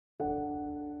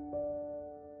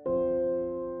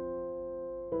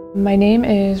My name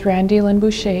is Randilynn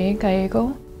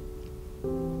Boucher-Giago.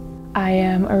 I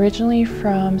am originally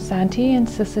from Santee and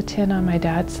Sisseton on my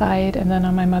dad's side, and then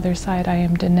on my mother's side I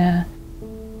am Dene.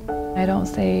 I don't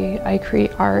say I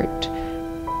create art.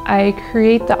 I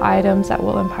create the items that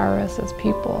will empower us as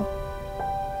people.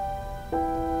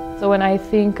 So when I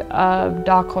think of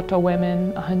Dakota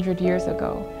women 100 years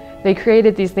ago, they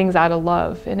created these things out of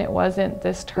love, and it wasn't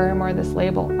this term or this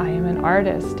label, I am an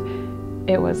artist.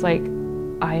 It was like,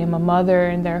 I am a mother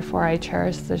and therefore I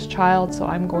cherish this child, so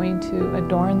I'm going to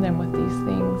adorn them with these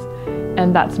things.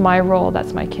 And that's my role,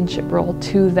 that's my kinship role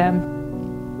to them.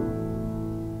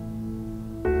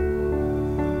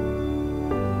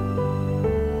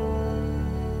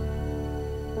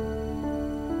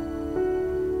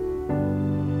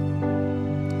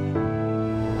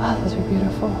 Wow, those are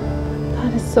beautiful.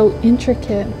 That is so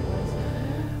intricate.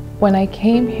 When I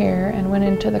came here and went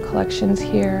into the collections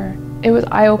here, it was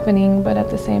eye-opening, but at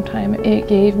the same time, it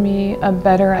gave me a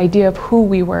better idea of who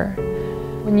we were.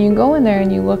 When you go in there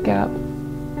and you look at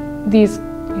these,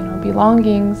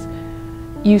 belongings,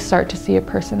 you start to see a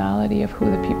personality of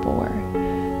who the people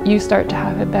were. You start to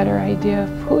have a better idea of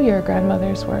who your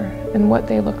grandmothers were and what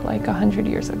they looked like 100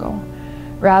 years ago,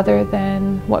 rather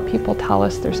than what people tell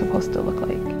us they're supposed to look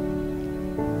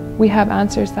like. We have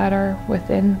answers that are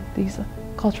within these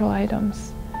cultural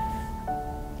items.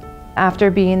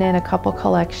 After being in a couple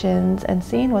collections and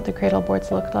seeing what the cradle boards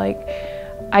looked like,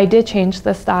 I did change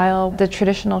the style. The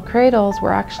traditional cradles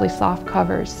were actually soft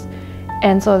covers.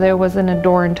 And so there was an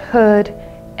adorned hood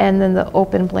and then the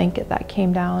open blanket that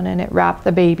came down and it wrapped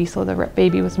the baby so the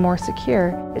baby was more secure.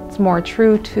 It's more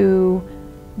true to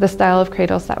the style of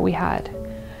cradles that we had.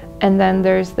 And then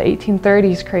there's the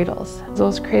 1830s cradles.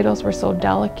 Those cradles were so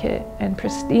delicate and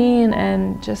pristine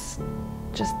and just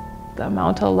the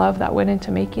amount of love that went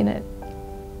into making it.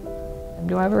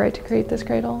 Do I have a right to create this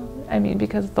cradle? I mean,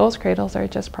 because those cradles are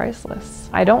just priceless.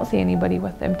 I don't see anybody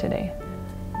with them today.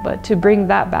 But to bring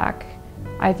that back,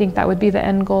 I think that would be the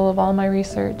end goal of all my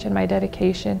research and my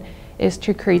dedication, is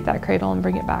to create that cradle and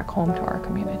bring it back home to our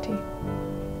community.